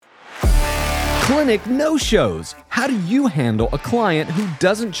Clinic no-shows. How do you handle a client who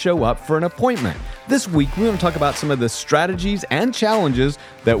doesn't show up for an appointment? This week, we're going to talk about some of the strategies and challenges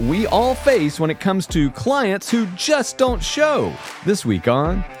that we all face when it comes to clients who just don't show. This week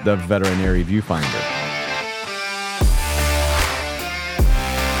on the Veterinary Viewfinder.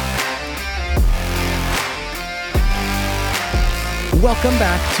 Welcome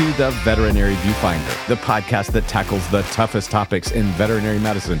back to the Veterinary Viewfinder, the podcast that tackles the toughest topics in veterinary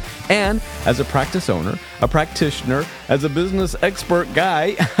medicine. And as a practice owner, a practitioner, as a business expert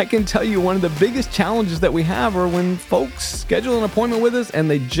guy, I can tell you one of the biggest challenges that we have are when folks schedule an appointment with us and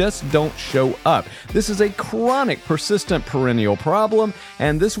they just don't show up. This is a chronic, persistent, perennial problem.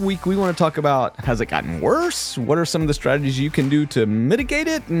 And this week we want to talk about, has it gotten worse? What are some of the strategies you can do to mitigate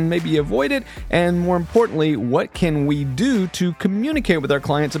it and maybe avoid it? And more importantly, what can we do to communicate with our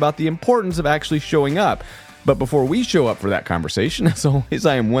clients about the importance of actually showing up? But before we show up for that conversation, as always,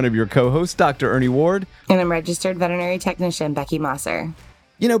 I am one of your co-hosts, Dr. Ernie Ward. And I'm registered veterinary technician, Becky Mosser.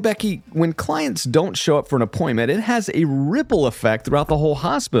 You know, Becky, when clients don't show up for an appointment, it has a ripple effect throughout the whole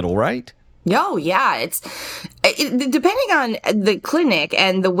hospital, right? Oh, yeah. It's depending on the clinic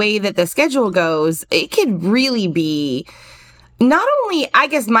and the way that the schedule goes, it could really be... Not only, I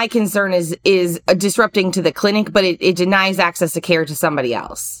guess my concern is disrupting to the clinic, but it denies access to care to somebody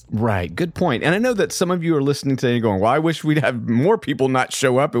else. Right. Good point. And I know that some of you are listening today and going, well, I wish we'd have more people not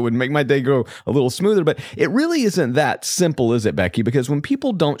show up. It would make my day go a little smoother. But it really isn't that simple, is it, Becky? Because when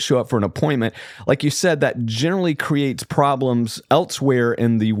people don't show up for an appointment, like you said, that generally creates problems elsewhere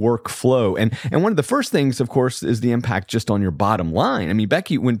in the workflow. And one of the first things, of course, is the impact just on your bottom line. I mean,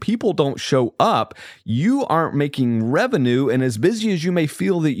 Becky, when people don't show up, you aren't making revenue, and as busy as you may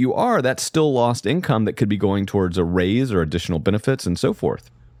feel that you are, that's still lost income that could be going towards a raise or additional benefits and so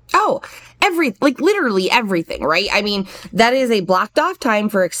forth. Oh, literally everything, right? I mean, that is a blocked off time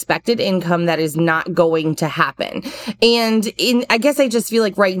for expected income that is not going to happen. And I guess I just feel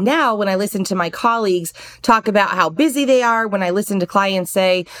like right now, when I listen to my colleagues talk about how busy they are, when I listen to clients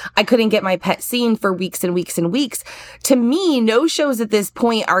say, I couldn't get my pet seen for weeks and weeks and weeks, to me, no shows at this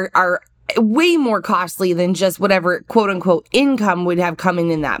point are way more costly than just whatever quote unquote income would have come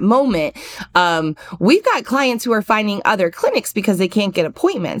in that moment. We've got clients who are finding other clinics because they can't get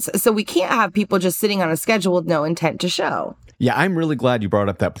appointments. So we can't have people just sitting on a schedule with no intent to show. Yeah, I'm really glad you brought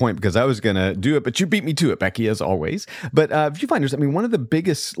up that point because I was going to do it, but you beat me to it, Becky, as always. But viewfinders, I mean, one of the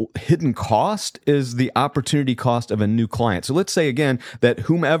biggest hidden cost is the opportunity cost of a new client. So let's say, again, that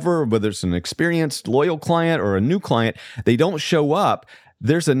whomever, whether it's an experienced, loyal client or a new client, they don't show up.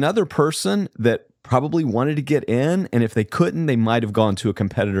 There's another person that probably wanted to get in, and if they couldn't, they might have gone to a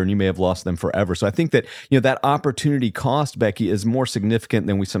competitor and you may have lost them forever. So I think that, that opportunity cost, Becky, is more significant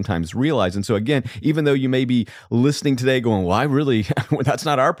than we sometimes realize. And so again, even though you may be listening today going, well, that's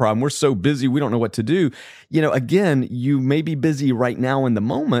not our problem. We're so busy, we don't know what to do. Again, you may be busy right now in the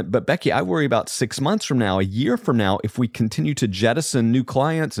moment, but Becky, I worry about 6 months from now, a year from now, if we continue to jettison new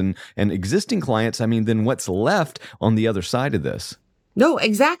clients and existing clients, I mean, then what's left on the other side of this? No,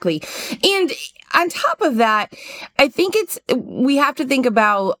 exactly. And on top of that, I think we have to think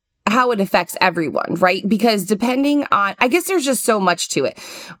about how it affects everyone, right? Because depending on, I guess there's just so much to it.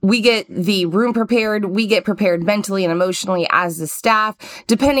 We get the room prepared, we get prepared mentally and emotionally as the staff.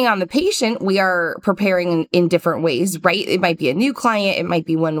 Depending on the patient, we are preparing in different ways, right? It might be a new client, it might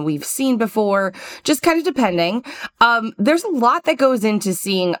be one we've seen before, just kind of depending. There's a lot that goes into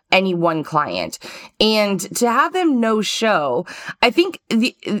seeing any one client. And to have them no show, I think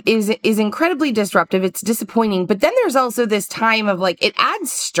is incredibly disruptive. It's disappointing. But then there's also this time of it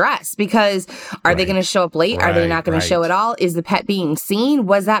adds stress. Because are they going to show up late? Are they not going to show at all? Is the pet being seen?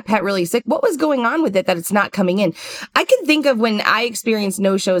 Was that pet really sick? What was going on with it that it's not coming in? I can think of when I experienced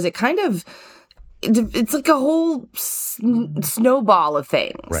no-shows, it's like a whole snowball of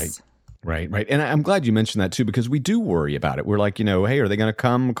things. Right. And I'm glad you mentioned that too, because we do worry about it. We're like, hey, are they going to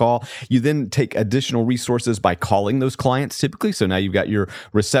come call? You then take additional resources by calling those clients typically. So now you've got your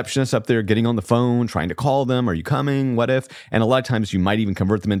receptionist up there getting on the phone, trying to call them. Are you coming? What if? And a lot of times you might even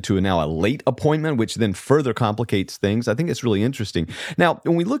convert them into a late appointment, which then further complicates things. I think it's really interesting. Now,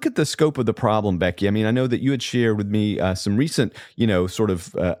 when we look at the scope of the problem, Becky, I mean, I know that you had shared with me some recent,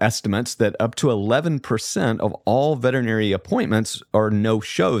 estimates that up to 11% of all veterinary appointments are no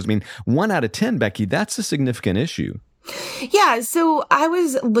shows. I mean, 1 out of 10, Becky, that's a significant issue. Yeah, so I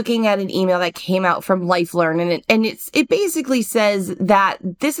was looking at an email that came out from LifeLearn, and it basically says that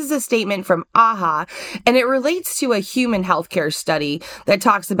this is a statement from AHA, and it relates to a human healthcare study that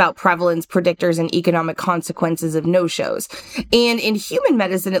talks about prevalence predictors and economic consequences of no-shows. And in human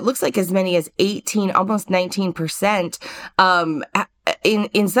medicine, it looks like as many as 18, almost 19%,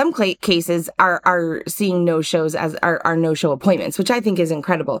 in some cases are seeing no-shows as are no-show appointments, which I think is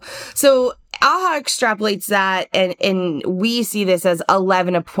incredible. So AHA extrapolates that, and we see this as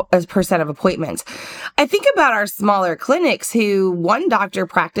 11% of appointments. I think about our smaller clinics who one doctor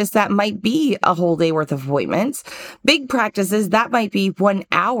practice that might be a whole day worth of appointments. Big practices, that might be 1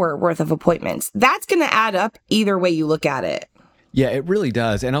 hour worth of appointments. That's going to add up either way you look at it. Yeah, it really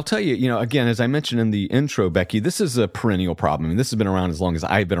does. And I'll tell you, again, as I mentioned in the intro, Becky, this is a perennial problem. I mean, this has been around as long as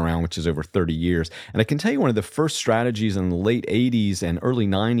I've been around, which is over 30 years. And I can tell you one of the first strategies in the late 80s and early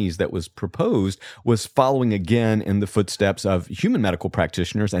 90s that was proposed was following again in the footsteps of human medical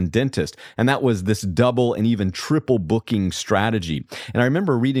practitioners and dentists. And that was this double and even triple booking strategy. And I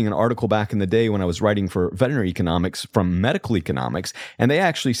remember reading an article back in the day when I was writing for veterinary economics from medical economics. And they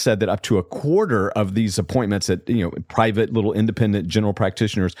actually said that up to a quarter of these appointments at, private little independent general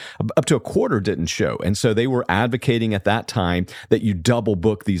practitioners, up to a quarter didn't show. And so they were advocating at that time that you double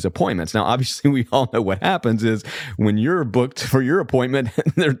book these appointments. Now, obviously, we all know what happens is when you're booked for your appointment,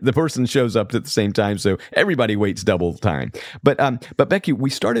 the person shows up at the same time. So everybody waits double time. But Becky,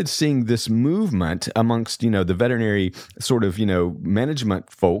 we started seeing this movement amongst, the veterinary sort of,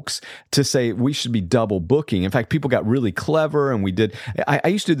 management folks to say we should be double booking. In fact, people got really clever and I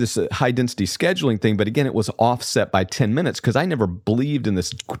used to do this high density scheduling thing, but again, it was offset by 10 minutes because I never believed in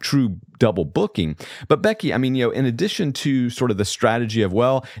this true double booking. But Becky, I mean, in addition to sort of the strategy of,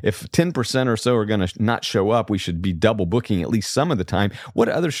 well, if 10% or so are going to not show up, we should be double booking at least some of the time. What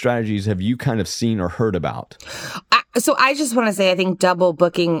other strategies have you kind of seen or heard about? So I just want to say, I think double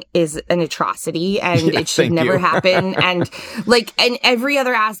booking is an atrocity and it should never happen. And in every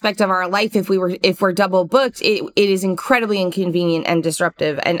other aspect of our life, if we're double booked, it is incredibly inconvenient and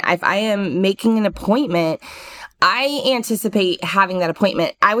disruptive. And if I am making an appointment, I anticipate having that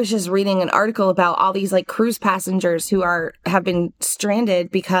appointment. I was just reading an article about all these cruise passengers who have been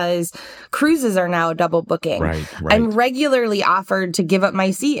stranded because cruises are now double booking. Right. I'm regularly offered to give up my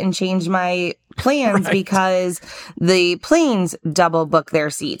seat and change my plans because the planes double book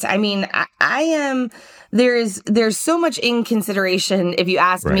their seats. I mean, I am... There's so much inconsideration if you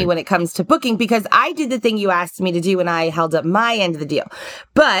ask me when it comes to booking, because I did the thing you asked me to do and I held up my end of the deal.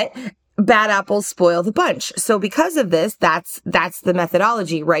 But bad apples spoil the bunch. So because of this, that's the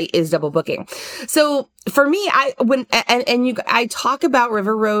methodology, right? Is double booking. So for me, I talk about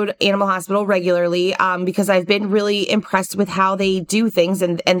River Road Animal Hospital regularly, because I've been really impressed with how they do things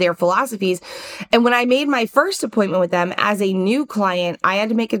and their philosophies. And when I made my first appointment with them as a new client, I had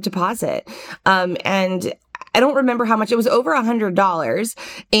to make a deposit. And I don't remember how much. It was over $100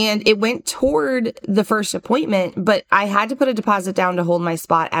 and it went toward the first appointment, but I had to put a deposit down to hold my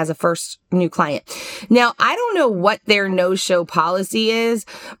spot as a first new client. Now, I don't know what their no-show policy is,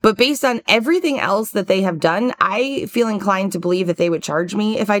 but based on everything else that they have done, I feel inclined to believe that they would charge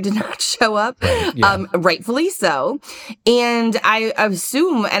me if I did not show up, rightfully so. And I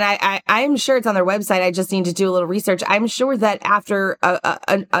assume, and I am sure it's on their website, I just need to do a little research. I'm sure that after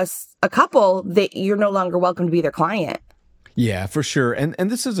a couple, that you're no longer welcome to be their client. Yeah, for sure. And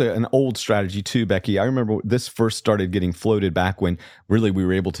this is an old strategy too, Becky. I remember this first started getting floated back when really we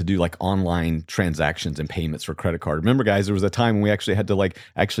were able to do online transactions and payments for credit card. Remember, guys, there was a time when we actually had to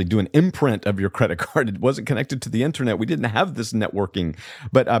actually do an imprint of your credit card. It wasn't connected to the internet. We didn't have this networking.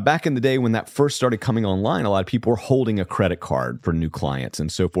 But back in the day when that first started coming online, a lot of people were holding a credit card for new clients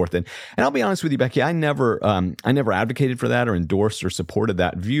and so forth. And I'll be honest with you, Becky, I never advocated for that or endorsed or supported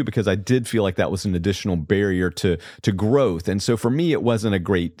that view because I did feel like that was an additional barrier to growth. And so for me, it wasn't a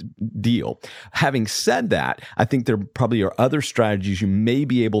great deal. Having said that, I think there probably are other strategies you may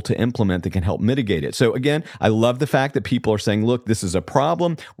be able to implement that can help mitigate it. So again, I love the fact that people are saying, look, this is a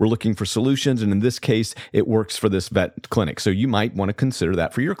problem. We're looking for solutions. And in this case, it works for this vet clinic. So you might want to consider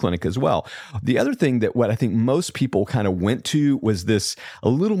that for your clinic as well. The other thing that what I think most people kind of went to was this a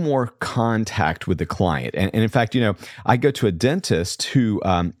little more contact with the client. And in fact, I go to a dentist who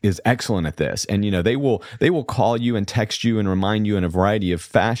is excellent at this. And, they will call you and text you and remind you in a variety of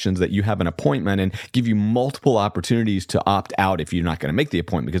fashions that you have an appointment and give you multiple opportunities to opt out if you're not going to make the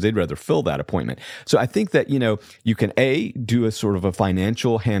appointment because they'd rather fill that appointment. So I think that, you can do a sort of a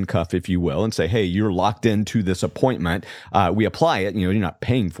financial handcuff, if you will, and say, hey, you're locked into this appointment. We apply it, you're not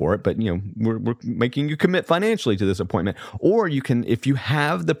paying for it, but, we're making you commit financially to this appointment. Or you can, if you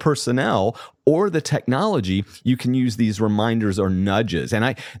have the personnel or the technology, you can use these reminders or nudges.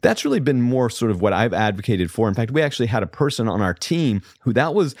 And that's really been more sort of what I've advocated for. In fact, we actually had a person on our team who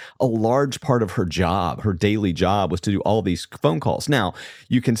that was a large part of her job. Her daily job was to do all these phone calls. Now,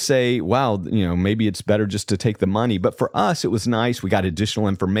 you can say, wow, maybe it's better just to take the money. But for us, it was nice. We got additional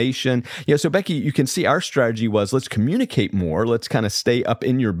information. So Becky, you can see our strategy was let's communicate more. Let's kind of stay up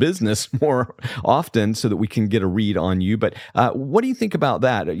in your business more often so that we can get a read on you. But what do you think about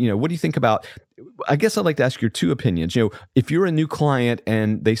that? What do you think about, I guess I'd like to ask your two opinions. If you're a new client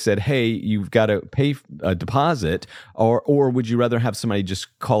and they said, hey, you've got to pay a deposit, or would you rather have somebody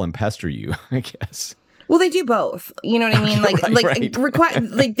just call and pester you, I guess? Well, they do both. You know what I mean?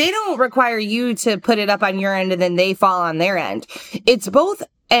 Right. They don't require you to put it up on your end and then they fall on their end. It's both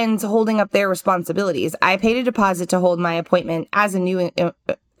ends holding up their responsibilities. I paid a deposit to hold my appointment as a new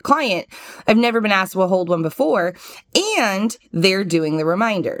client. I've never been asked to hold one before, and they're doing the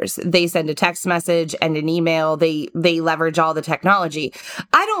reminders. They send a text message and an email. They leverage all the technology.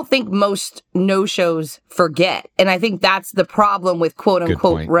 I don't think most no-shows forget. And I think that's the problem with quote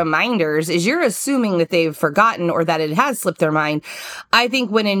unquote reminders is you're assuming that they've forgotten or that it has slipped their mind. I think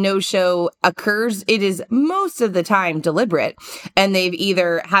when a no-show occurs, it is most of the time deliberate, and they've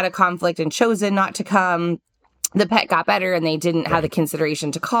either had a conflict and chosen not to come. The pet got better and they didn't have the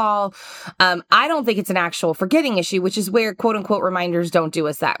consideration to call. I don't think it's an actual forgetting issue, which is where quote unquote reminders don't do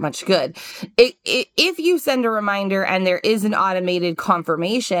us that much good. If you send a reminder and there is an automated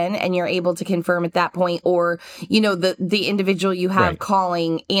confirmation and you're able to confirm at that point, or, the individual you have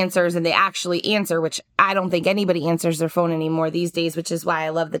calling answers and they actually answer, which I don't think anybody answers their phone anymore these days, which is why I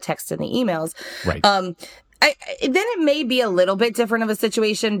love the text and the emails. Right. Then it may be a little bit different of a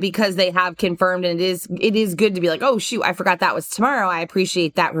situation because they have confirmed, and it is good to be like, oh shoot, I forgot that was tomorrow. I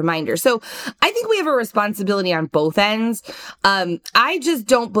appreciate that reminder. So I think we have a responsibility on both ends. I just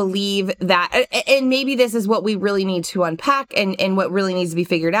don't believe that, and maybe this is what we really need to unpack and what really needs to be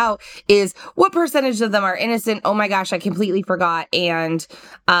figured out is what percentage of them are innocent. Oh my gosh, I completely forgot, and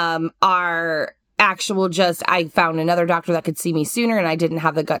are actual just, I found another doctor that could see me sooner and I didn't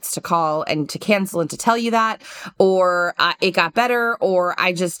have the guts to call and to cancel and to tell you that, or it got better, or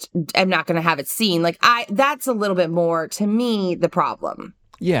I just am not going to have it seen. That's a little bit more to me the problem.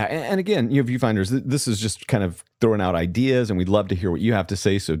 Yeah. And again, viewfinders, this is just kind of throwing out ideas, and we'd love to hear what you have to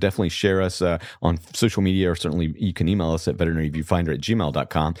say. So definitely share us on social media, or certainly you can email us at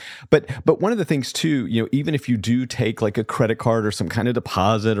veterinaryviewfinder@gmail.com. But one of the things too, even if you do take like a credit card or some kind of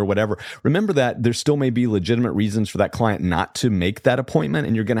deposit or whatever, remember that there still may be legitimate reasons for that client not to make that appointment,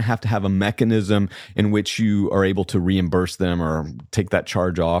 and you're going to have a mechanism in which you are able to reimburse them or take that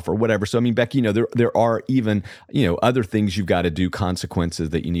charge off or whatever. So I mean, Becky, there are even other things you've got to do,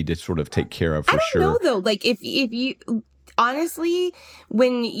 consequences that you need to sort of take care of for sure. I don't know though, like if you honestly,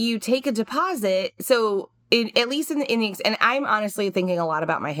 when you take a deposit, so at least in the and I'm honestly thinking a lot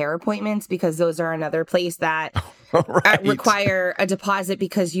about my hair appointments because those are another place that require a deposit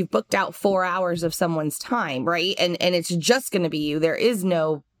because you've booked out 4 hours of someone's time, right? And it's just going to be you. There is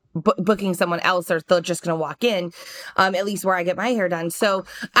no booking someone else, or they're just going to walk in, at least where I get my hair done. So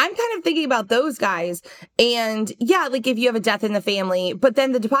I'm kind of thinking about those guys. And yeah, like if you have a death in the family, but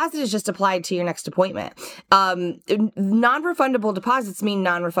then the deposit is just applied to your next appointment. Non-refundable deposits mean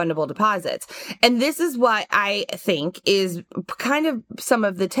non-refundable deposits. And this is what I think is kind of some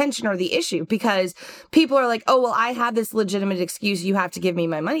of the tension or the issue, because people are like, oh, well, I have this legitimate excuse. You have to give me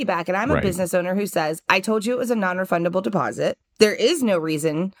my money back. And I'm a business owner who says, I told you it was a non-refundable deposit. There is no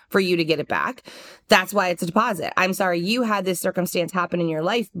reason for you to get it back. That's why it's a deposit. I'm sorry you had this circumstance happen in your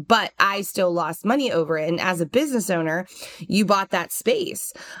life, but I still lost money over it. And as a business owner, you bought that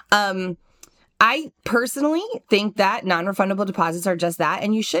space. I personally think that non-refundable deposits are just that,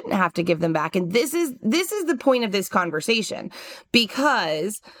 and you shouldn't have to give them back. And this is the point of this conversation,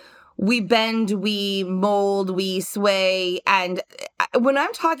 because we bend, we mold, we sway. And when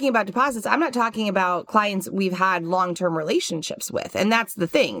I'm talking about deposits, I'm not talking about clients we've had long-term relationships with. And that's the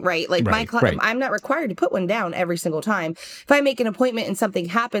thing, right? Like my client, I'm not required to put one down every single time. If I make an appointment and something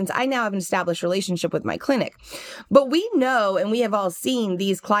happens, I now have an established relationship with my clinic. But we know, and we have all seen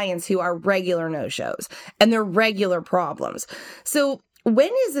these clients who are regular no-shows and they're regular problems. So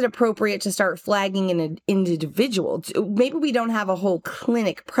when is it appropriate to start flagging an individual? Maybe we don't have a whole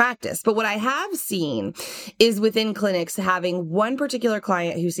clinic practice, but what I have seen is within clinics having one particular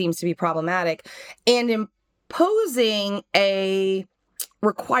client who seems to be problematic and imposing a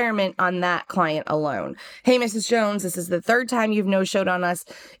requirement on that client alone. Hey, Mrs. Jones, this is the third time you've no-showed on us.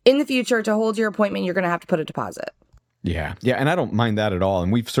 In the future, to hold your appointment, you're going to have to put a deposit. Yeah. Yeah. And I don't mind that at all.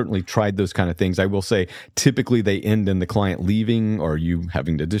 And we've certainly tried those kind of things. I will say typically they end in the client leaving or you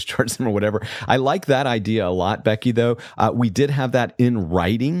having to discharge them or whatever. I like that idea a lot, Becky, though. We did have that in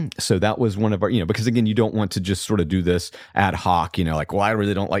writing. So that was one of our, because again, you don't want to just sort of do this ad hoc, like, well, I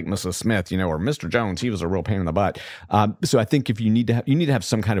really don't like Mrs. Smith, or Mr. Jones, he was a real pain in the butt. So I think if you need to have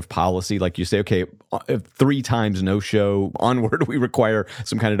some kind of policy, like you say, okay, 3 times no show onward, we require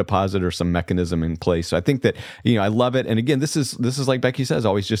some kind of deposit or some mechanism in place. So I think that, I love it. And again, this is like Becky says,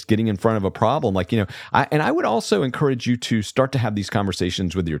 always just getting in front of a problem. Like, I would also encourage you to start to have these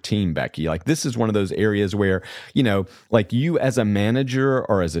conversations with your team, Becky. Like this is one of those areas where, like you as a manager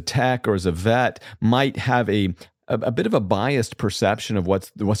or as a tech or as a vet might have a bit of a biased perception of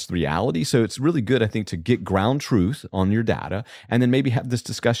what's the reality. So it's really good, I think, to get ground truth on your data and then maybe have this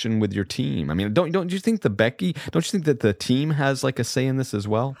discussion with your team. I mean, don't you think don't you think that the team has like a say in this as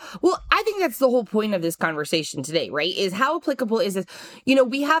well? Well, I think that's the whole point of this conversation today, right? Is how applicable is this?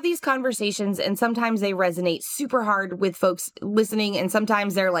 We have these conversations and sometimes they resonate super hard with folks listening. And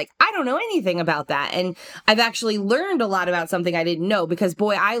sometimes they're like, I don't know anything about that. And I've actually learned a lot about something I didn't know because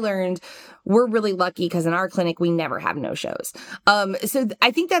boy, I learned we're really lucky because in our clinic, we never have no shows. So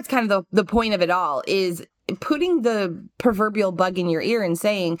I think that's kind of the point of it all is putting the proverbial bug in your ear and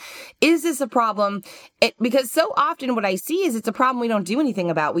saying, is this a problem? Because so often what I see is it's a problem we don't do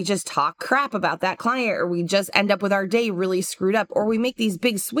anything about. We just talk crap about that client or we just end up with our day really screwed up or we make these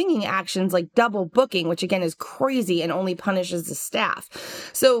big swinging actions like double booking, which again is crazy and only punishes the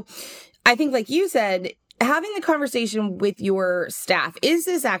staff. So I think like you said, having the conversation with your staff, is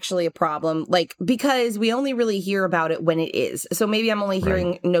this actually a problem? Like, because we only really hear about it when it is. So maybe I'm only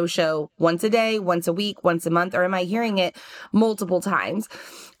hearing no show once a day, once a week, once a month, or am I hearing it multiple times?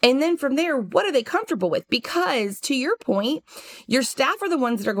 And then from there, what are they comfortable with? Because to your point, your staff are the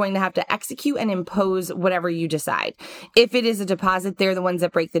ones that are going to have to execute and impose whatever you decide. If it is a deposit, they're the ones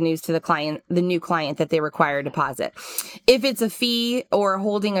that break the news to the client, the new client that they require a deposit. If it's a fee or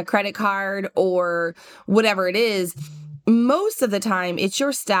holding a credit card or whatever it is, most of the time, it's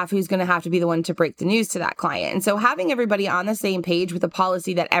your staff who's going to have to be the one to break the news to that client. And so having everybody on the same page with a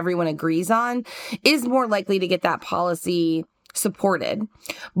policy that everyone agrees on is more likely to get that policy supported.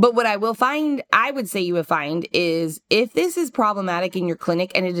 But what I would say you will find is if this is problematic in your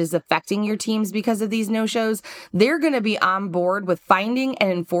clinic and it is affecting your teams because of these no-shows, they're going to be on board with finding and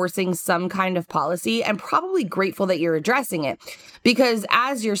enforcing some kind of policy and probably grateful that you're addressing it. Because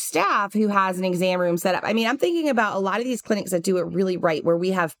as your staff who has an exam room set up, I mean, I'm thinking about a lot of these clinics that do it really right, where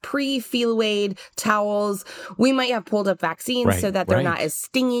we have pre-feel aid towels. We might have pulled up vaccines so that they're not as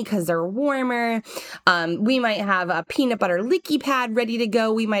stingy because they're warmer. We might have a peanut butter leaky pad ready to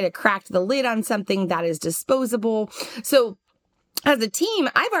go. We might have cracked the lid on something that is disposable. So as a team,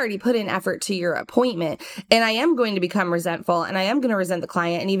 I've already put in effort to your appointment and I am going to become resentful and I am going to resent the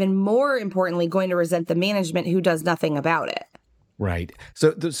client and even more importantly, going to resent the management who does nothing about it. Right.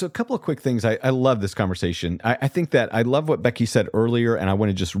 So a couple of quick things. I love this conversation. I think that I love what Becky said earlier, and I want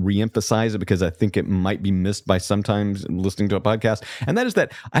to just reemphasize it because I think it might be missed by sometimes listening to a podcast. And that is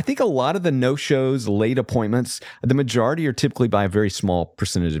that I think a lot of the no-shows, late appointments, the majority are typically by a very small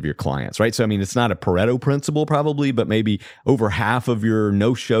percentage of your clients, right? So, I mean, it's not a Pareto principle probably, but maybe over half of your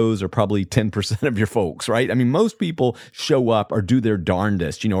no-shows are probably 10% of your folks, right? I mean, most people show up or do their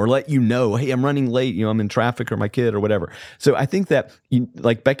darndest, or let you know, hey, I'm running late, I'm in traffic or my kid or whatever. So I think that,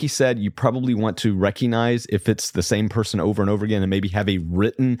 like Becky said, you probably want to recognize if it's the same person over and over again and maybe have a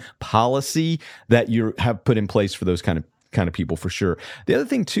written policy that you have put in place for those kind of people for sure. The other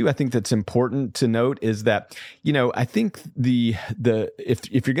thing too, I think that's important to note is that, I think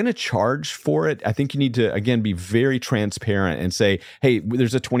if you're going to charge for it, I think you need to, again, be very transparent and say, hey,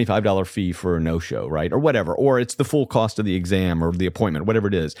 there's a $25 fee for a no-show, right? Or whatever, or it's the full cost of the exam or the appointment, whatever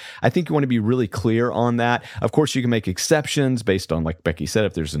it is. I think you want to be really clear on that. Of course, you can make exceptions based on, like Becky said,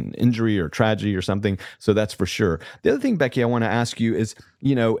 if there's an injury or tragedy or something. So that's for sure. The other thing, Becky, I want to ask you is,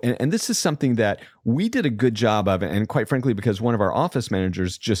 and this is something that we did a good job of, and quite frankly, because one of our office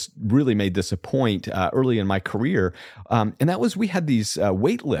managers just really made this a point early in my career, and that was we had these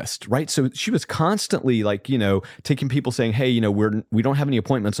wait lists, right? So she was constantly taking people saying, hey, we don't have any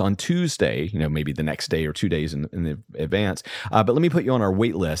appointments on Tuesday, maybe the next day or 2 days in the advance, but let me put you on our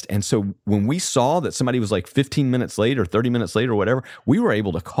wait list. And so when we saw that somebody was like 15 minutes late or 30 minutes late or whatever, we were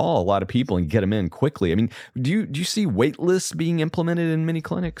able to call a lot of people and get them in quickly. I mean, do you see wait lists being implemented in many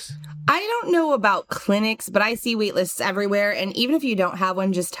clinics? I don't know about about clinics, but I see wait lists everywhere. And even if you don't have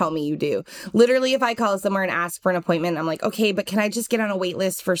one, just tell me you do. Literally, if I call somewhere and ask for an appointment, I'm like, okay, but can I just get on a wait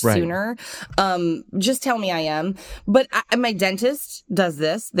list for sooner? Just tell me I am. But my dentist does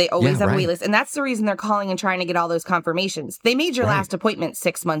this. They always have a wait list. And that's the reason they're calling and trying to get all those confirmations. They made your last appointment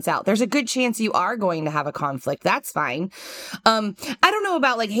 6 months out. There's a good chance you are going to have a conflict. That's fine. I don't know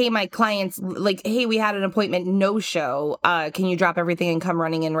about like, hey, my clients, like, hey, we had an appointment, no show. Can you drop everything and come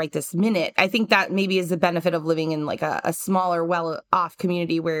running in right this minute? I think that maybe is the benefit of living in like a smaller, well-off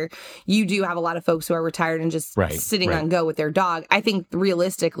community where you do have a lot of folks who are retired and just sitting on go with their dog. I think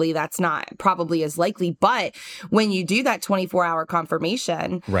realistically, that's not probably as likely. But when you do that 24-hour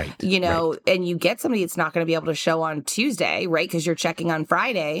confirmation, you know, and you get somebody that's not going to be able to show on Tuesday, right? Because you're checking on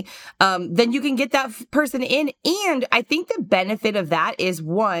Friday, then you can get that person in. And I think the benefit of that is,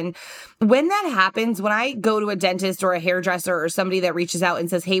 one, when that happens, when I go to a dentist or a hairdresser or somebody that reaches out and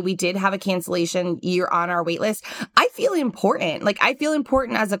says, hey, we did have a cancellation, you're on our wait list, I feel important. Like, I feel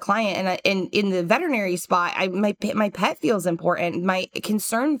important as a client. And in the veterinary spot, my pet feels important. My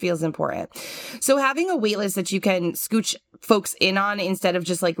concern feels important. So having a wait list that you can scooch folks in on instead of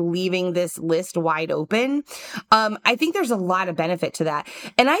just like leaving this list wide open, I think there's a lot of benefit to that.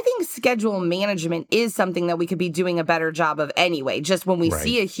 And I think schedule management is something that we could be doing a better job of anyway. Just when we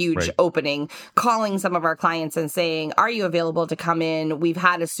see a huge opening, calling some of our clients and saying, are you available to come in? We've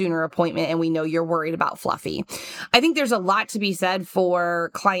had a sooner appointment and we know you're worried about Fluffy. I think there's a lot to be said for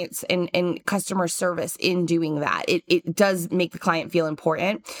clients and customer service in doing that. It does make the client feel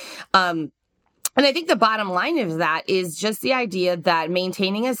important. And I think the bottom line of that is just the idea that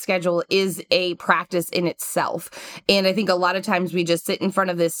maintaining a schedule is a practice in itself. And I think a lot of times we just sit in front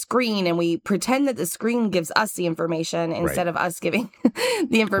of this screen and we pretend that the screen gives us the information instead of us giving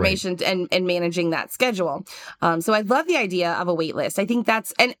the information and managing that schedule. So I love the idea of a wait list. I think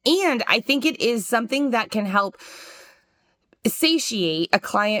that's, and I think it is something that can help satiate a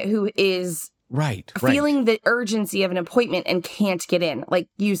client who is feeling the urgency of an appointment and can't get in. Like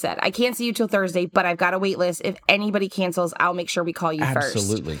you said, I can't see you till Thursday, but I've got a wait list. If anybody cancels, I'll make sure we call you first.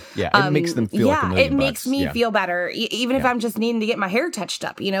 Absolutely. Yeah. It makes them feel like $1 million. It makes me feel better, even if I'm just needing to get my hair touched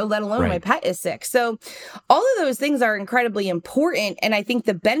up, you know, let alone my pet is sick. So all of those things are incredibly important. And I think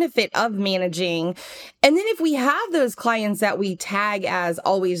the benefit of managing, and then if we have those clients that we tag as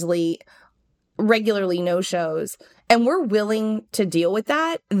always late, regularly no shows, and we're willing to deal with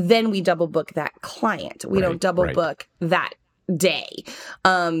that, then we double book that client. We don't double book that day.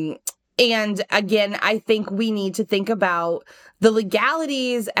 And again, I think we need to think about the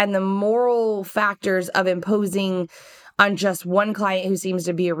legalities and the moral factors of imposing on just one client who seems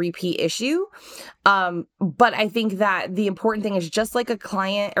to be a repeat issue. But I think that the important thing is, just like a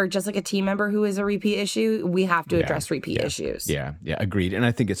client or just like a team member who is a repeat issue, we have to address repeat issues. Yeah, agreed. And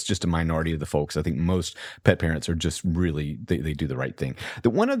I think it's just a minority of the folks. I think most pet parents are just really, they do the right thing. The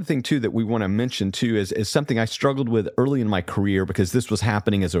one other thing too that we want to mention too is something I struggled with early in my career, because this was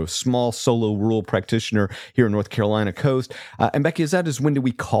happening as a small solo rural practitioner here in North Carolina coast. And Becky, when do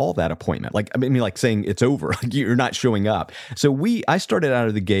we call that appointment? Like, I mean, like saying it's over, like you're not showing up. So I started out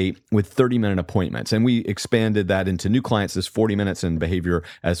of the gate with 30-minute appointments, and we expanded that into new clients as 40 minutes and behavior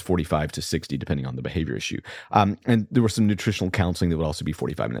as 45 to 60, depending on the behavior issue. And there was some nutritional counseling that would also be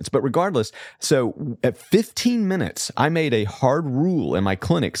 45 minutes. But regardless, so at 15 minutes, I made a hard rule in my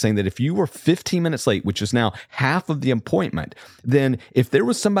clinic saying that if you were 15 minutes late, which is now half of the appointment, then if there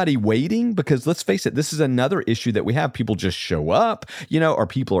was somebody waiting, because let's face it, this is another issue that we have. People just show up, or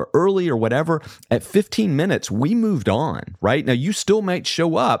people are early or whatever. At 15 minutes, we moved on, right? Now, you still might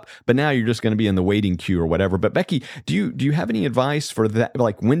show up, but now you're just going to be in the waiting queue or whatever. But Becky, do you have any advice for that?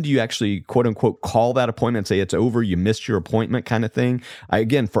 Like, when do you actually, quote unquote, call that appointment and say it's over, you missed your appointment kind of thing?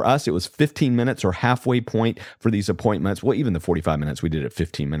 Again, for us, it was 15 minutes or halfway point for these appointments. Well, even the 45 minutes, we did it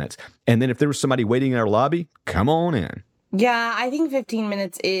 15 minutes. And then if there was somebody waiting in our lobby, come on in. Yeah, I think 15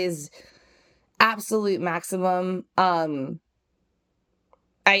 minutes is absolute maximum. I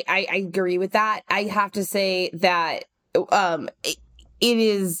agree with that. I have to say that it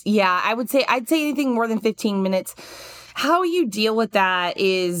is, I'd say anything more than 15 minutes. How you deal with that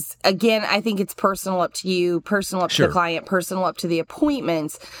is, again, I think it's personal up to you, personal up to the client, personal up to the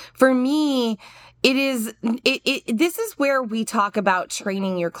appointments. For me, This is where we talk about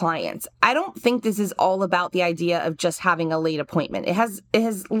training your clients. I don't think this is all about the idea of just having a late appointment. It has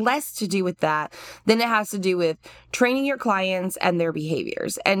less to do with that than it has to do with training your clients and their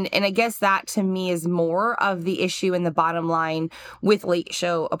behaviors. And I guess that to me is more of the issue in the bottom line with late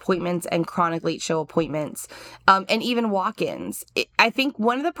show appointments and chronic late show appointments, and even walk-ins. I think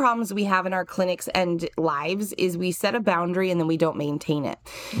one of the problems we have in our clinics and lives is we set a boundary and then we don't maintain it.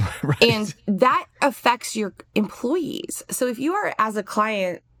 Right. And that affects your employees. So if you are, as a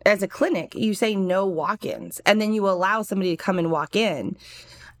client, as a clinic, you say no walk-ins, and then you allow somebody to come and walk in,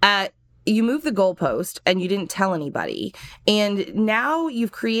 you move the goalpost and you didn't tell anybody. And now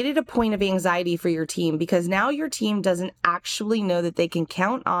you've created a point of anxiety for your team, because now your team doesn't actually know that they can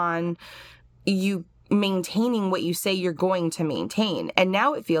count on you maintaining what you say you're going to maintain. And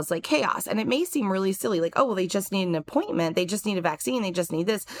now it feels like chaos. And it may seem really silly, like, oh, well, they just need an appointment. They just need a vaccine. They just need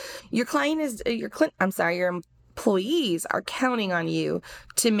this. Your employees are counting on you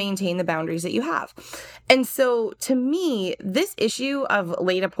to maintain the boundaries that you have. And so to me, this issue of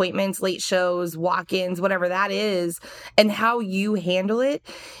late appointments, late shows, walk-ins, whatever that is, and how you handle it,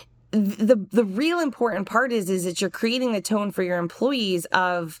 the real important part is that you're creating the tone for your employees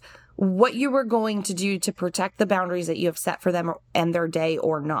of what you were going to do to protect the boundaries that you have set for them and their day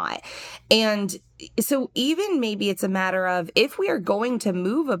or not. And so even maybe it's a matter of, if we are going to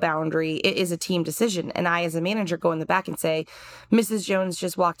move a boundary, it is a team decision. And I, as a manager, go in the back and say, Mrs. Jones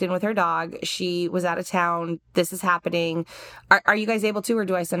just walked in with her dog. She was out of town. This is happening. Are you guys able to, or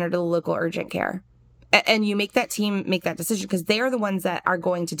do I send her to the local urgent care? And you make that team make that decision, because they are the ones that are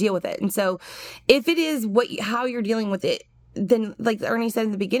going to deal with it. And so if it is how you're dealing with it, then, like Ernie said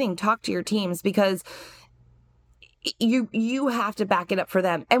in the beginning, talk to your teams, because you have to back it up for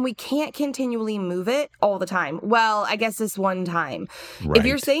them. And we can't continually move it all the time. Well, I guess this one time. Right. If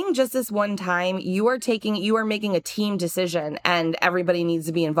you're saying just this one time, you are making a team decision, and everybody needs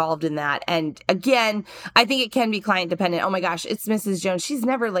to be involved in that. And again, I think it can be client dependent. Oh my gosh, it's Mrs. Jones. She's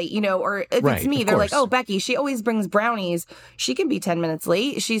never late, or if Right, it's me, they're like, oh, Becky, she always brings brownies. She can be 10 minutes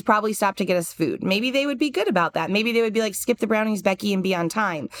late. She's probably stopped to get us food. Maybe they would be good about that. Maybe they would be like, skip the brownies, Becky, and be on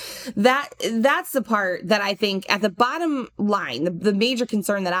time. That's the part that I think at the bottom line, the major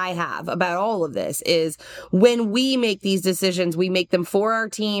concern that I have about all of this is, when we make these decisions, we make them for our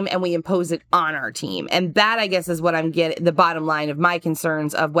team and we impose it on our team. And that, I guess, is what I'm getting, the bottom line of my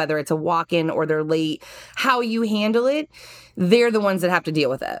concerns of whether it's a walk-in or they're late, how you handle it, they're the ones that have to deal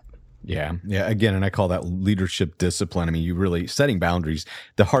with it. Yeah. Again, and I call that leadership discipline. I mean, you really setting boundaries.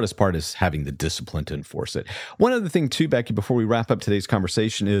 The hardest part is having the discipline to enforce it. One other thing too, Becky, before we wrap up today's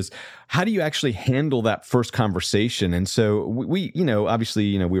conversation, is how do you actually handle that first conversation? And so we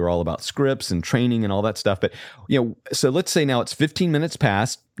obviously, we were all about scripts and training and all that stuff. But, so let's say now it's 15 minutes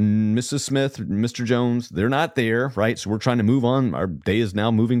past. Mrs. Smith, Mr. Jones, they're not there, right? So we're trying to move on. Our day is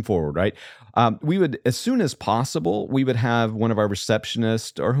now moving forward, right? We would, as soon as possible, we would have one of our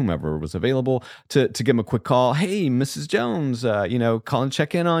receptionists or whomever was available to give them a quick call. Hey, Mrs. Jones, call and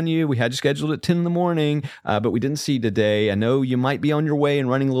check in on you. We had you scheduled at 10 in the morning, but we didn't see you today. I know you might be on your way and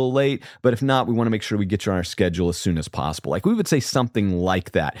running a little late, but if not, we want to make sure we get you on our schedule as soon as possible. Like, we would say something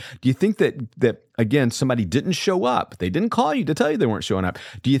like that. Do you think that again, somebody didn't show up, they didn't call you to tell you they weren't showing up,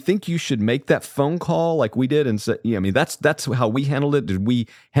 do you think you should make that phone call like we did and say, that's how we handled it? Did we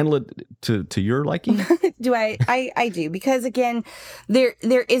handle it to your liking? I do, because again, there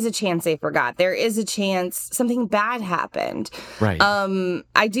is a chance they forgot. There is a chance something bad happened. Right.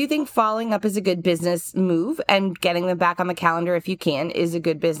 I do think following up is a good business move, and getting them back on the calendar if you can is a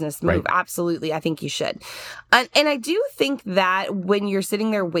good business move. Right. Absolutely. I think you should. And I do think that when you're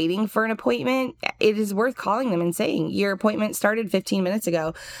sitting there waiting for an appointment, it is worth calling them and saying, your appointment started 15 minutes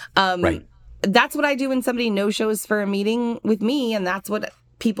ago. Right. That's what I do when somebody no-shows for a meeting with me, and that's what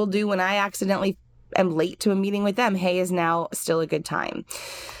people do when I accidentally am late to a meeting with them. Hey, is now still a good time?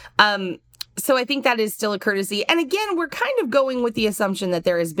 So I think that is still a courtesy. And again, we're kind of going with the assumption that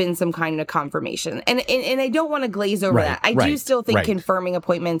there has been some kind of confirmation. And I don't want to glaze over that. I do still think confirming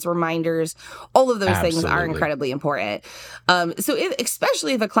appointments, reminders, all of those things are incredibly important. So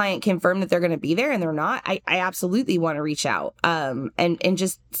especially if a client confirmed that they're going to be there and they're not, I absolutely want to reach out and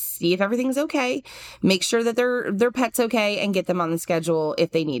just see if everything's okay. Make sure that their pet's okay, and get them on the schedule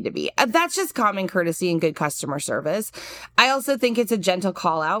if they need to be. That's just common courtesy and good customer service. I also think it's a gentle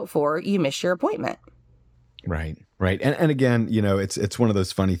call out for, you miss your appointment. Right. Right. And again, it's one of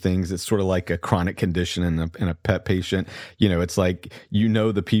those funny things. It's sort of like a chronic condition in a pet patient. It's like,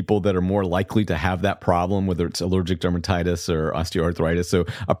 the people that are more likely to have that problem, whether it's allergic dermatitis or osteoarthritis. So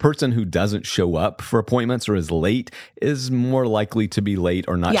a person who doesn't show up for appointments or is late is more likely to be late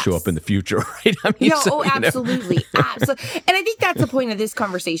or not show up in the future, right? Absolutely. Absolutely. And I think that's the point of this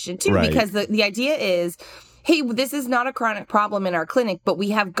conversation too, right. Because the idea is, hey, this is not a chronic problem in our clinic, but we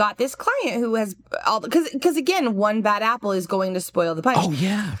have got this client who has because again, one bad apple is going to spoil the bunch. Oh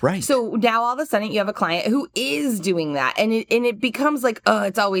yeah, right. So now all of a sudden you have a client who is doing that, and it becomes like, oh,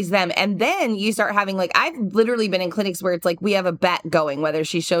 it's always them. And then you start having I've literally been in clinics where it's like we have a bet going whether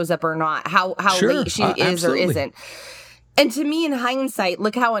she shows up or not, how late she is absolutely. or isn't. And to me, in hindsight,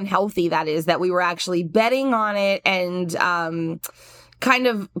 look how unhealthy that is, that we were actually betting on it and kind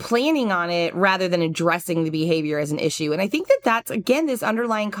of planning on it rather than addressing the behavior as an issue. And I think that's, again, this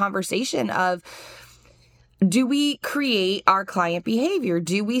underlying conversation of, do we create our client behavior?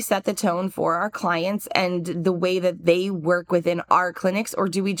 Do we set the tone for our clients and the way that they work within our clinics? Or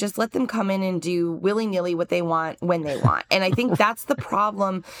do we just let them come in and do willy-nilly what they want when they want? And I think that's the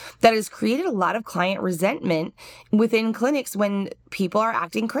problem that has created a lot of client resentment within clinics when people are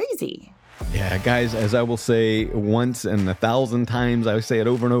acting crazy. Yeah, guys, as I will say once and 1,000 times, I say it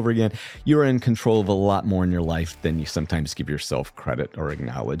over and over again, you're in control of a lot more in your life than you sometimes give yourself credit or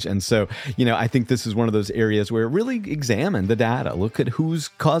acknowledge. And so, I think this is one of those areas where really examine the data. Look at who's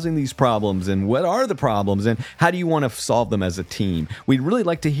causing these problems and what are the problems and how do you want to solve them as a team. We'd really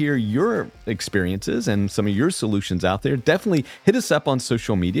like to hear your experiences and some of your solutions out there. Definitely hit us up on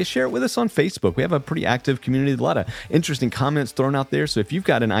social media. Share it with us on Facebook. We have a pretty active community, a lot of interesting comments thrown out there. So if you've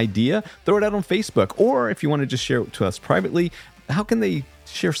got an idea, throw it out on Facebook. Or if you want to just share it to us privately, how can they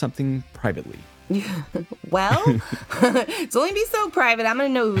share something privately? Well, it's only be so private. I'm going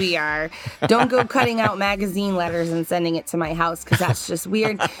to know who we are. Don't go cutting out magazine letters and sending it to my house because that's just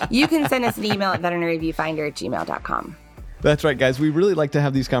weird. You can send us an email at veterinaryviewfinder@gmail.com. That's right, guys. We really like to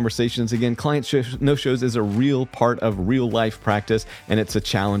have these conversations. Again, client no-shows is a real part of real-life practice, and it's a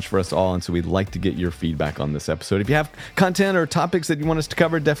challenge for us all, and so we'd like to get your feedback on this episode. If you have content or topics that you want us to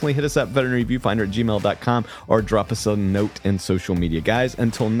cover, definitely hit us up, veterinaryviewfinder@gmail.com, or drop us a note in social media. Guys,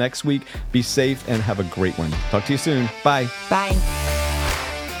 until next week, be safe and have a great one. Talk to you soon. Bye. Bye.